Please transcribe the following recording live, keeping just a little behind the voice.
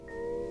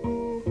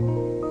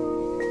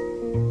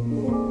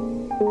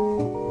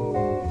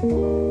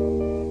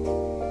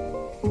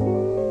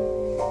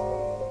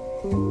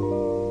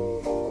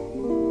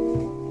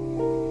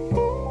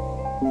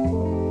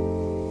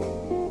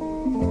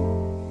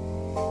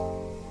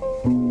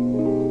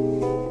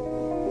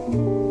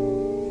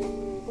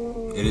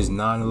It is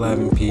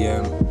 9:11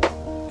 p.m.,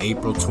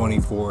 April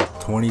 24th,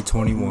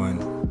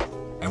 2021,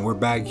 and we're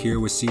back here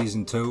with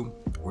Season 2.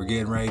 We're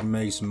getting ready to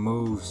make some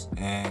moves,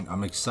 and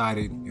I'm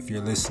excited if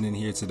you're listening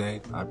here today.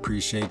 I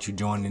appreciate you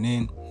joining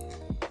in.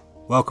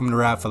 Welcome to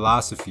Rap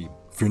Philosophy.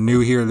 If you're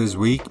new here this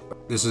week,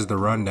 this is the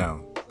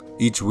rundown.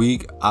 Each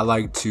week, I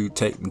like to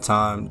take the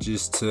time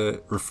just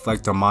to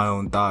reflect on my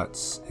own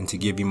thoughts and to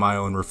give you my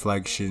own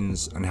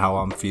reflections on how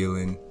I'm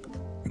feeling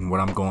and what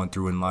I'm going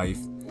through in life,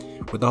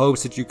 with the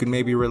hopes that you can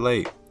maybe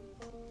relate.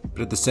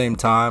 But at the same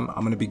time,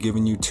 I'm going to be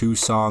giving you 2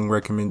 song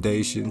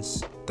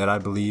recommendations that I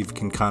believe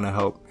can kind of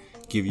help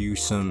give you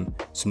some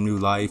new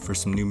life or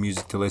some new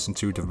music to listen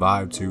to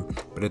vibe to.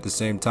 But at the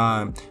same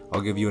time,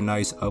 I'll give you a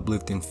nice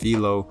uplifting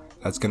philo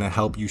that's going to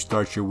help you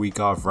start your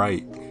week off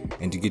right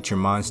and to get your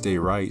mind state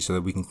right so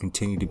that we can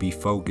continue to be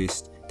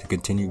focused, to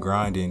continue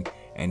grinding,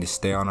 and to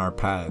stay on our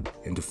path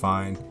and to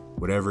find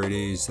whatever it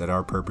is that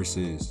our purpose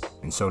is.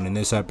 And so in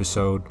this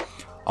episode,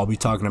 I'll be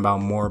talking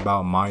about more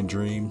about my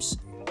dreams,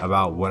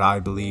 about what I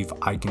believe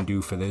I can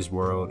do for this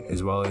world,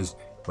 as well as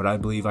what I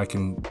believe I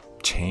can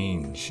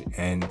change.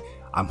 And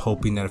I'm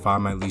hoping that if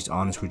I'm at least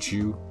honest with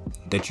you,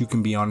 that you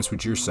can be honest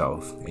with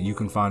yourself and you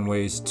can find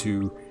ways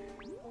to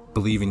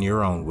believe in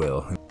your own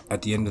will.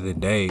 At the end of the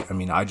day,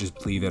 I just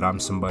believe that I'm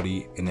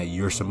somebody and that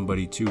you're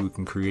somebody too who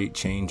can create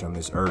change on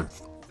this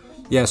earth.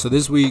 Yeah, so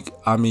this week,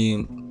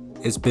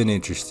 it's been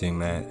interesting,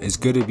 man. It's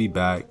good to be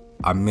back.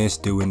 I miss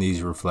doing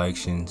these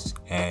reflections,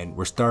 and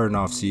we're starting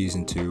off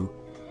Season 2.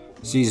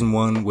 Season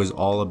 1 was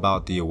all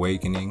about the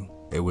awakening.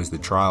 It was the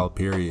trial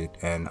period,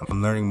 and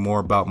I'm learning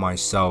more about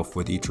myself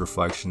with each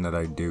reflection that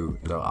I do.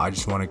 So I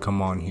just want to come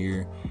on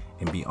here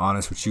and be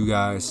honest with you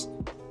guys,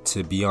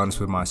 to be honest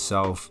with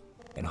myself,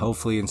 and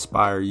hopefully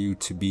inspire you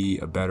to be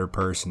a better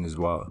person as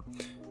well.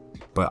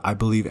 But I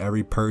believe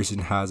every person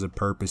has a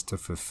purpose to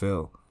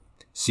fulfill.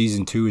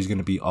 Season 2 is going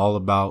to be all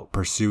about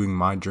pursuing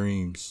my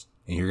dreams.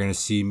 And you're going to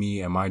see me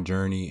and my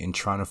journey in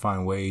trying to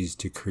find ways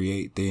to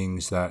create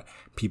things that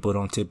people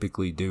don't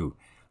typically do.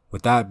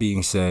 With that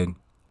being said,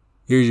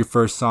 here's your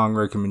first song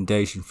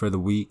recommendation for the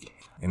week.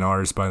 An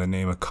artist by the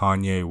name of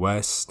Kanye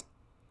West.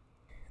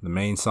 The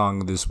main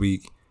song of this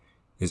week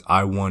is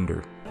I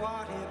Wonder.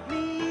 What it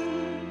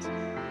means,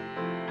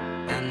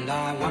 and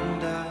I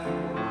wonder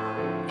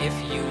if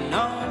you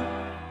know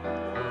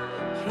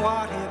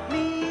what it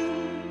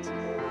means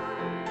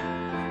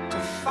to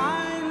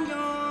find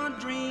your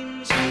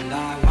dreams. And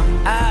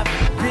I've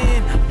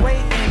been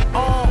waiting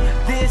on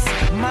this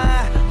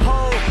my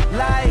whole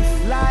life.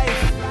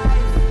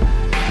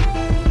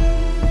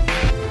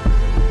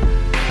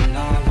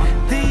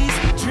 These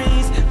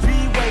dreams be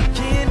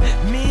waking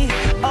me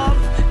up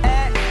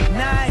at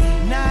night.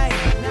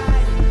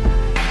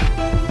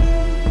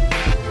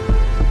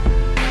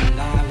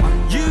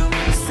 You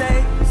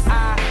say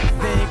I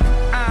think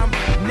I'm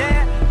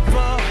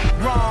never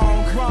wrong.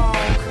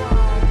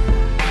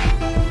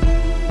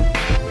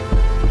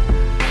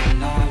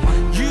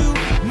 You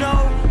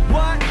know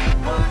what?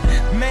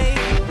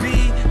 Maybe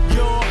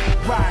you're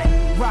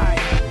right.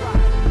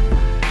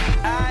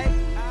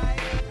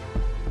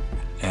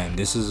 And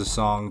this is a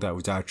song that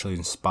was actually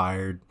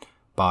inspired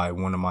by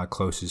one of my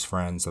closest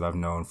friends that I've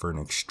known for an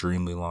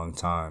extremely long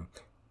time.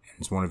 And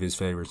it's one of his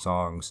favorite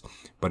songs.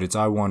 But it's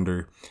I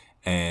Wonder,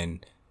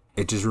 and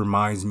it just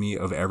reminds me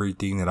of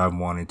everything that I've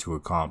wanted to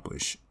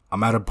accomplish.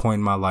 I'm at a point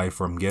in my life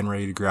where I'm getting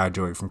ready to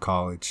graduate from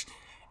college.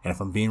 And if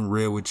I'm being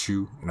real with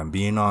you and I'm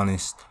being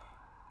honest,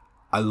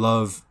 I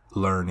love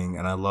learning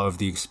and I love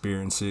the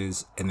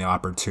experiences and the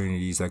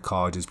opportunities that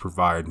colleges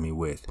provide me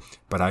with.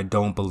 But I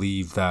don't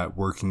believe that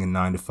working a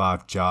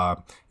 9-to-5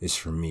 job is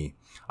for me.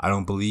 I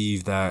don't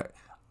believe that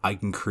I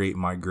can create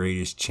my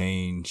greatest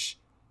change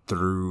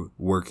through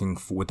working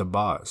with a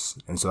boss.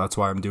 And so that's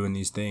why I'm doing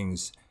these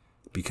things,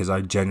 because I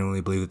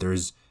genuinely believe that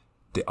there's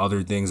the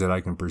other things that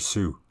I can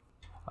pursue.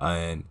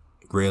 And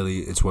really,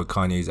 it's what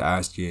Kanye's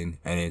asking,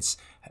 and it's,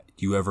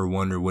 do you ever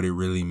wonder what it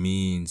really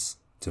means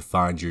to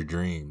find your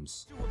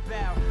dreams?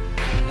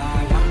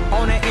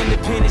 On that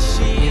independent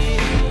shit,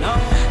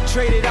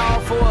 trade it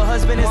all for a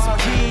husband and some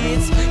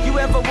kids. You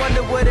ever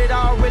wonder what it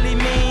all really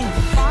mean?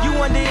 You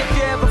wonder if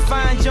you ever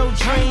find your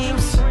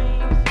dreams.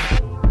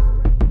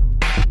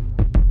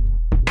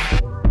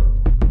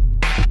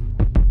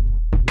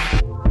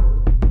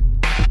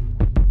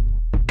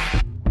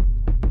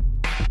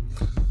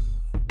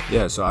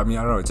 Yeah, so I don't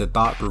know, it's a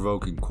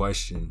thought-provoking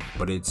question,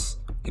 but it's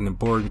an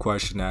important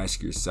question to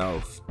ask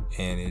yourself.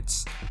 And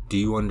it's, do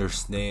you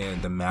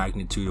understand the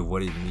magnitude of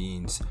what it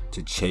means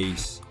to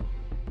chase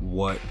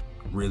what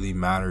really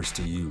matters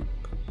to you?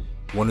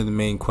 One of the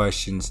main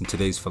questions in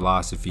today's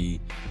philosophy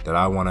that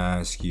I want to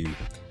ask you,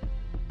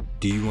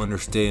 do you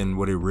understand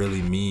what it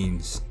really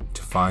means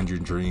to find your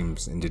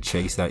dreams and to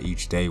chase that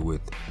each day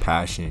with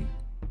passion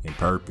and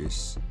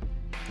purpose?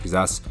 Because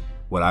that's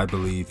what I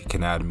believe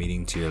can add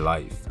meaning to your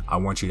life. I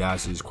want you to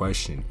ask this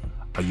question.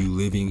 Are you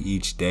living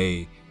each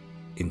day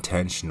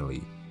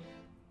intentionally?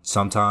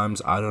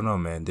 Sometimes, I don't know,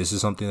 man, this is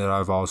something that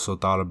I've also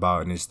thought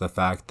about, and it's the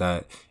fact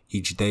that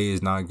each day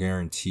is not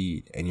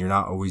guaranteed, and you're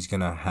not always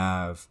going to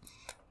have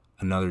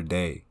another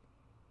day.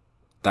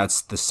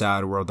 That's the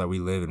sad world that we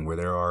live in, where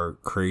there are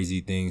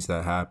crazy things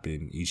that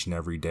happen each and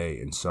every day.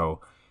 And so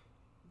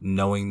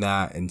knowing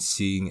that and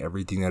seeing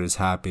everything that has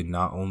happened,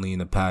 not only in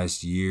the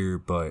past year,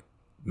 but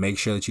make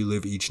sure that you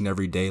live each and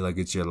every day like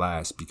it's your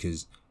last,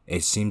 because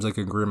it seems like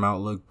a grim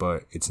outlook,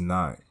 but it's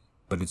not.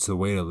 But it's the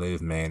way to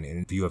live, man.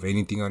 And if you have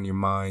anything on your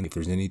mind, if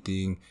there's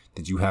anything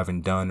that you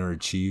haven't done or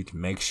achieved,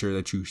 make sure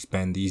that you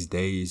spend these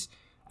days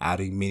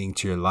adding meaning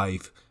to your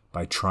life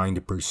by trying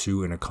to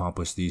pursue and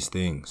accomplish these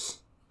things.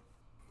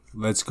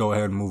 Let's go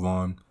ahead and move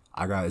on.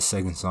 I got a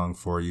second song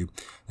for you,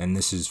 and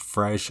this is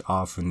fresh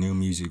off of New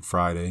Music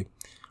Friday.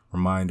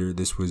 Reminder,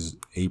 this was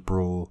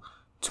April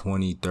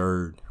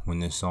 23rd when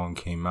this song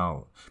came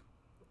out.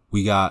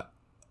 We got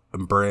a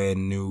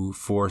brand new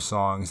 4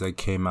 songs that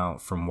came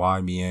out from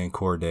YBN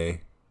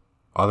Cordae,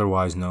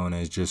 otherwise known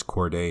as just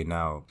Cordae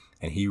now,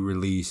 and he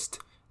released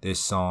this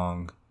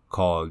song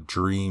called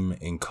Dream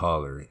in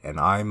Color, and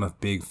I'm a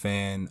big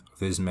fan of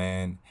this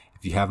man.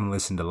 If you haven't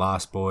listened to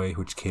Lost Boy,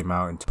 which came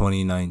out in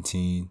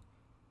 2019,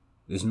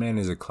 this man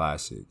is a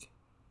classic,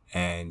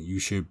 and you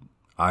should,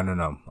 I don't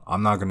know,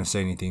 I'm not going to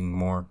say anything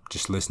more,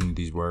 just listen to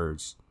these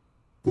words.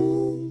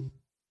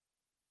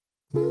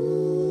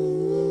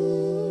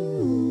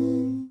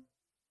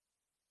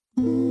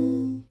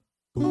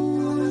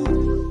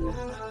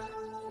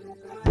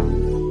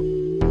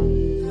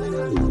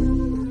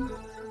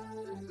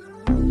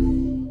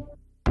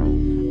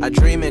 I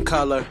dream in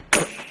color,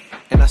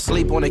 and I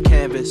sleep on a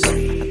canvas.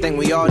 I think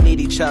we all need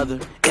each other.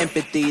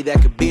 Empathy,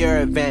 that could be our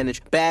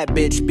advantage. Bad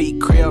bitch speak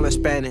Creole and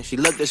Spanish. She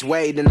look this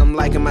way, then I'm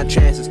liking my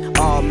chances.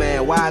 Oh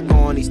man, why I go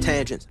on these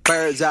tangents?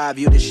 Bird's eye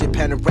view, this shit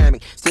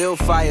panoramic. Still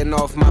fighting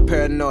off my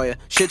paranoia.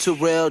 Shit too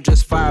real,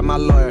 just fire my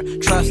lawyer.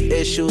 Trust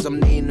issues, I'm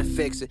needing to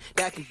fix it.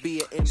 That can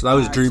be an. So that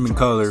was Dream in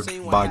Color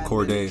by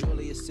Cordae.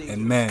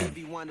 And man,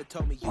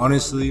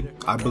 honestly,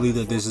 I believe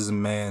that this is a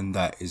man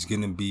that is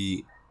gonna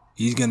be,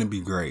 he's gonna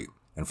be great.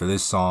 And for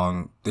this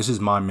song, this is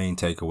my main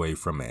takeaway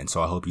from it, and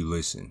so I hope you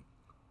listen.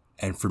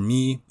 And for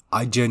me,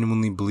 I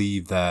genuinely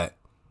believe that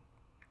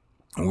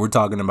when we're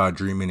talking about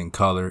dreaming in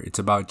color, it's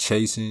about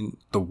chasing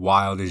the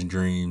wildest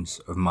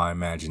dreams of my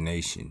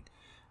imagination.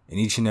 And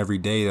each and every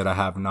day that I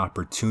have an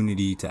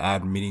opportunity to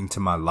add meaning to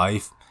my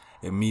life,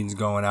 it means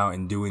going out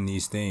and doing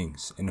these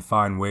things and to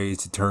find ways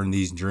to turn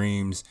these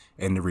dreams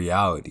into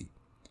reality.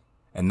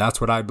 And that's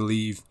what I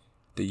believe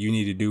that you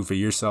need to do for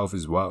yourself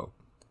as well.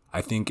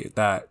 I think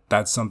that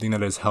that's something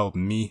that has helped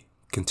me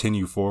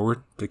continue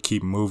forward, to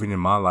keep moving in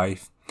my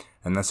life.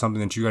 And that's something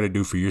that you got to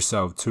do for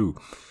yourself too.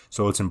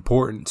 So it's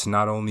important to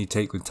not only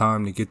take the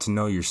time to get to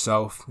know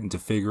yourself and to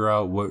figure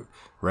out what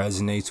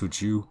resonates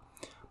with you,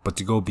 but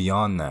to go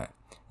beyond that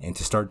and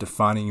to start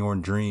defining your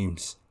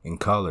dreams in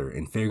color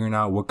and figuring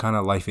out what kind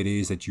of life it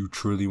is that you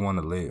truly want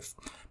to live.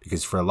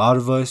 Because for a lot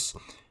of us,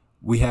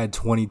 we had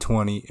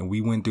 2020 and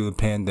we went through the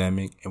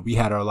pandemic and we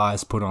had our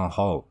lives put on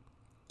hold.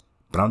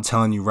 But I'm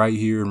telling you right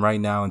here and right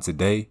now and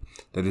today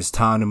that it's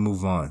time to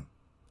move on,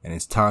 and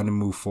it's time to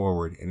move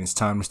forward, and it's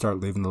time to start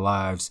living the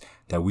lives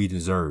that we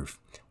deserve.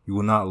 We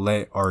will not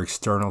let our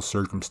external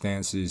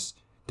circumstances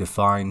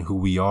define who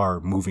we are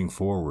moving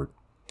forward.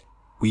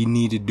 We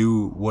need to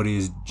do what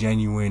is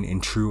genuine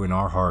and true in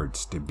our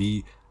hearts, to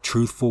be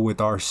truthful with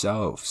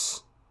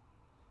ourselves,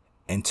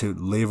 and to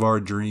live our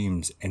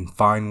dreams and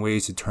find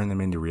ways to turn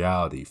them into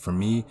reality. For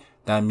me,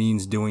 that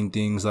means doing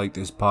things like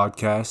this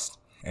podcast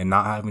and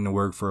not having to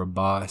work for a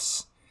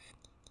boss.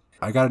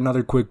 I got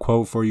another quick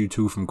quote for you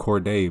too from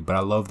Cordae, but I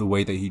love the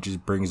way that he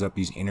just brings up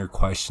these inner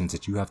questions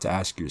that you have to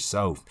ask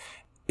yourself.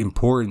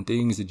 Important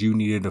things that you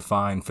need to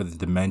define for the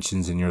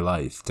dimensions in your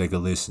life. Take a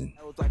listen.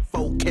 Like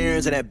 4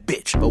 Karens of that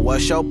bitch. But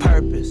what's your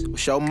purpose?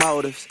 What's your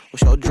motives?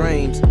 What's your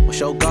dreams? What's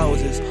your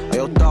goals? Are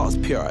your thoughts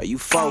pure? Are you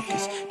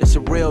focused? This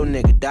a real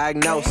nigga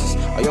diagnosis.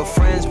 Are your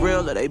friends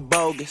real or they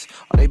bogus?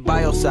 Are they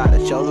by your side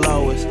at your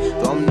lowest?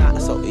 Though I'm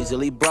not so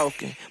easily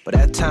broken, but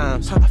at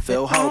times I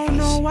feel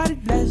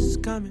hopeless.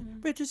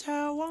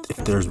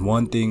 If there's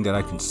one thing that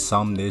I can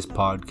sum this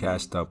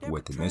podcast up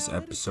with in this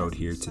episode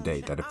here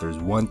today, that if there's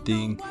one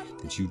thing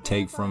that you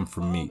take from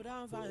me,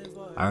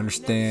 I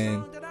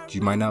understand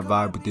you might not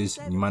vibe with this,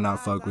 you might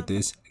not fuck with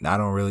this, and I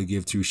don't really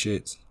give 2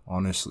 shits,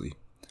 honestly.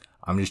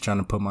 I'm just trying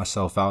to put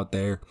myself out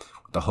there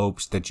with the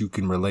hopes that you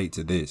can relate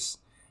to this,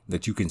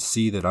 that you can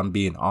see that I'm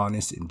being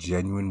honest and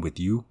genuine with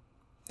you,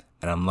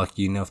 and I'm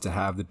lucky enough to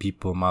have the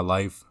people in my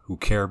life who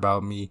care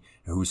about me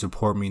and who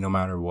support me no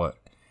matter what.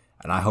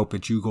 And I hope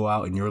that you go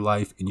out in your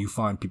life and you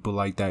find people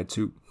like that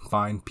too.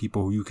 Find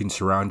people who you can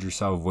surround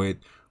yourself with,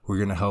 who are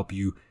going to help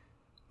you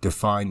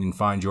define and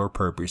find your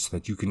purpose, so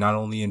that you can not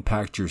only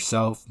impact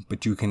yourself,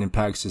 but you can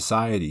impact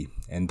society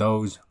and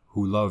those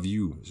who love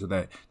you, so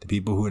that the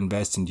people who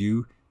invest in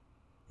you,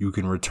 you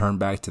can return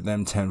back to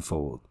them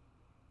tenfold.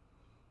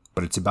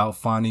 But it's about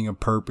finding a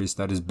purpose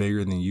that is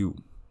bigger than you.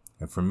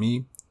 And for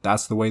me,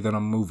 that's the way that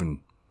I'm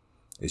moving.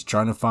 It's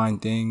trying to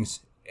find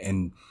things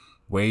and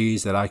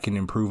ways that I can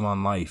improve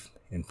on life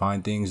and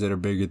find things that are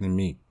bigger than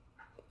me.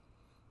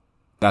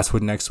 That's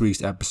what next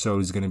week's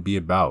episode is going to be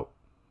about.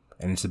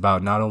 And it's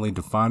about not only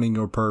defining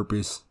your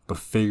purpose, but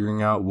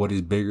figuring out what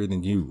is bigger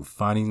than you,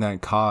 finding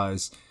that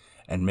cause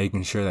and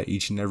making sure that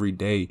each and every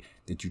day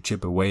that you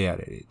chip away at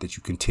it, that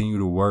you continue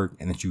to work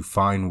and that you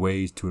find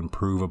ways to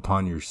improve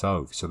upon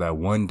yourself so that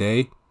one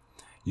day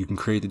you can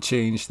create the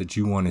change that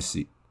you want to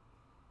see.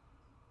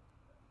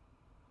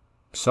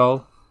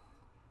 So,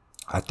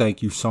 I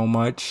thank you so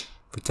much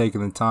for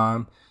taking the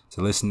time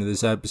to listen to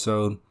this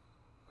episode.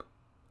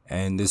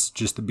 And this is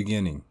just the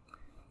beginning.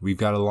 We've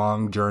got a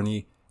long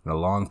journey and a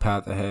long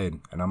path ahead,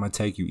 and I'm going to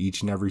take you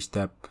each and every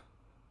step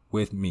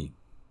with me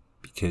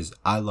because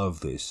I love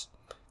this.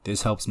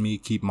 This helps me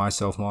keep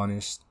myself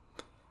honest,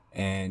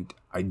 and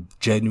I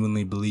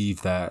genuinely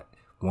believe that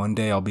one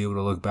day I'll be able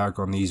to look back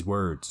on these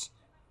words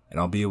and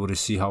I'll be able to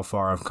see how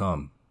far I've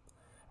come.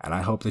 And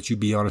I hope that you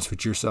be honest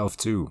with yourself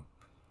too,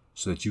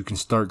 so that you can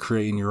start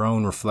creating your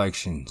own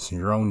reflections,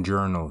 your own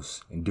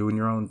journals, and doing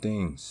your own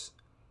things.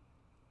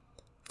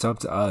 It's up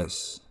to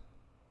us.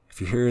 If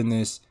you're hearing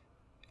this,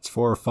 it's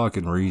for a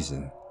fucking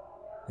reason.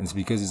 And it's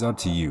because it's up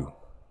to you.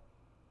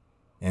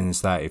 And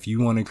it's that if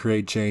you want to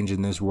create change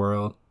in this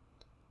world,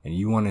 and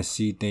you want to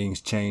see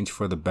things change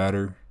for the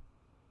better,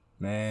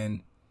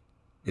 man,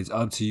 it's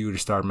up to you to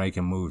start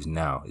making moves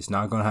now. It's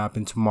not going to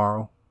happen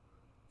tomorrow.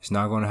 It's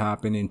not going to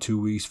happen in 2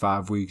 weeks,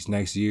 5 weeks,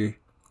 next year.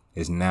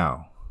 It's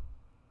now.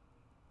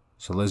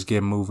 So let's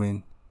get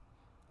moving.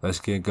 Let's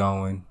get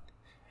going.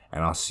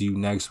 And I'll see you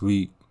next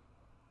week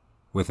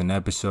with an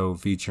episode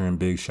featuring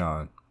Big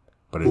Sean.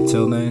 But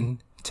until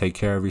then, take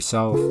care of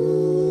yourself,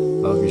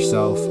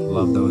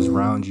 love those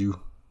around you,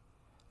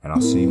 and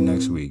I'll see you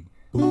next week.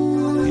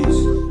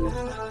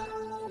 Peace.